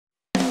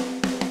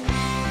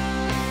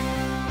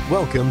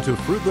Welcome to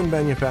Fruitland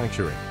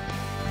Manufacturing.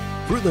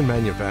 Fruitland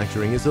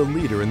Manufacturing is a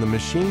leader in the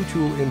machine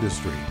tool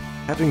industry,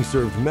 having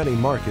served many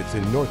markets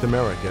in North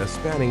America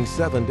spanning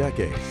 7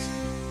 decades.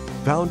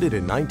 Founded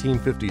in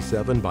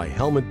 1957 by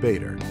Helmut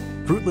Bader,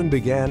 Fruitland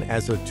began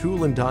as a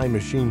tool and die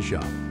machine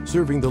shop,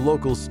 serving the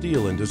local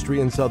steel industry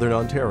in Southern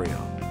Ontario.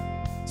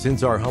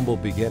 Since our humble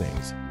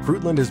beginnings,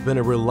 Fruitland has been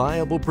a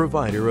reliable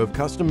provider of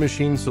custom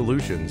machine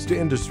solutions to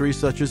industries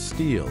such as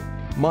steel,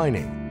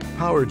 mining,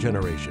 power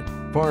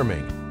generation,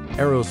 farming,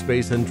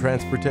 aerospace and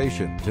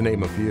transportation, to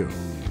name a few.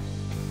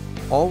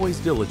 Always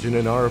diligent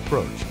in our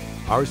approach,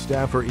 our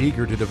staff are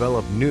eager to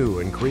develop new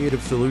and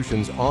creative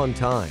solutions on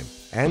time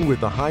and with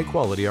the high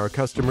quality our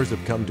customers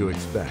have come to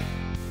expect.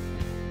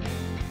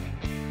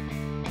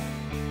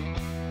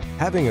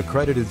 Having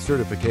accredited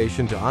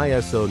certification to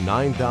ISO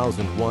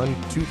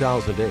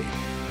 9001-2008,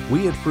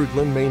 we at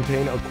Fruitland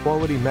maintain a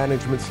quality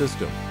management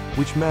system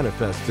which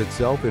manifests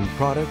itself in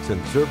products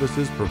and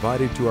services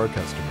provided to our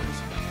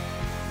customers.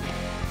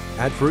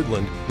 At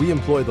Fruitland, we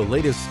employ the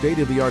latest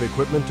state-of-the-art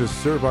equipment to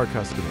serve our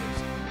customers.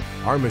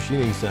 Our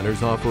machining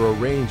centers offer a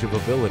range of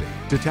ability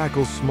to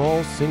tackle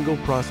small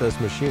single-process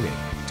machining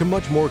to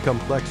much more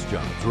complex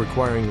jobs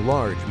requiring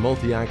large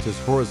multi-axis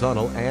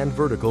horizontal and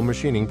vertical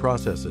machining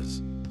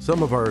processes.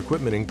 Some of our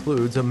equipment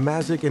includes a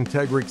Mazik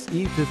Integrix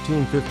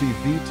E1550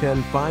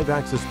 V10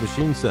 5-axis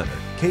machine center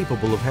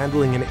capable of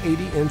handling an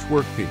 80-inch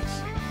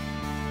workpiece,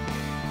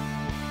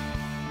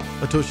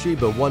 a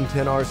Toshiba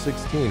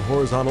 110R16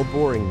 horizontal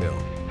boring mill,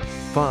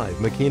 5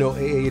 Makino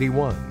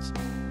A81s,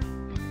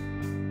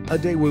 a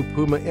Daewoo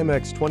Puma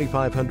MX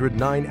 2500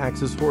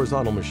 9-axis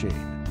horizontal machine,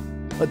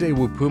 a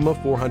Daewoo Puma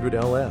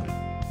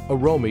 400LM, a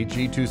Romy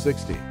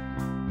G260,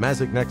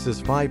 Mazik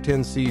Nexus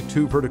 510C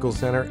 2 vertical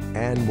center,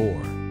 and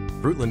more.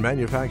 Fruitland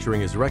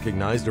Manufacturing is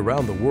recognized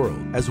around the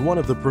world as one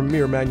of the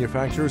premier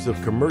manufacturers of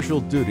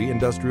commercial duty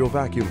industrial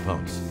vacuum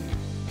pumps.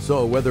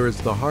 So whether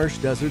it's the harsh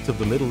deserts of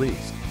the Middle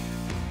East,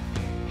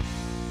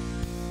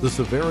 the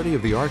severity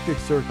of the Arctic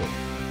Circle,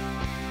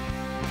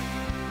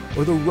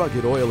 or the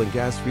rugged oil and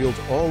gas fields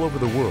all over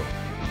the world,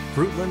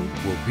 Fruitland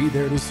will be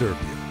there to serve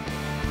you.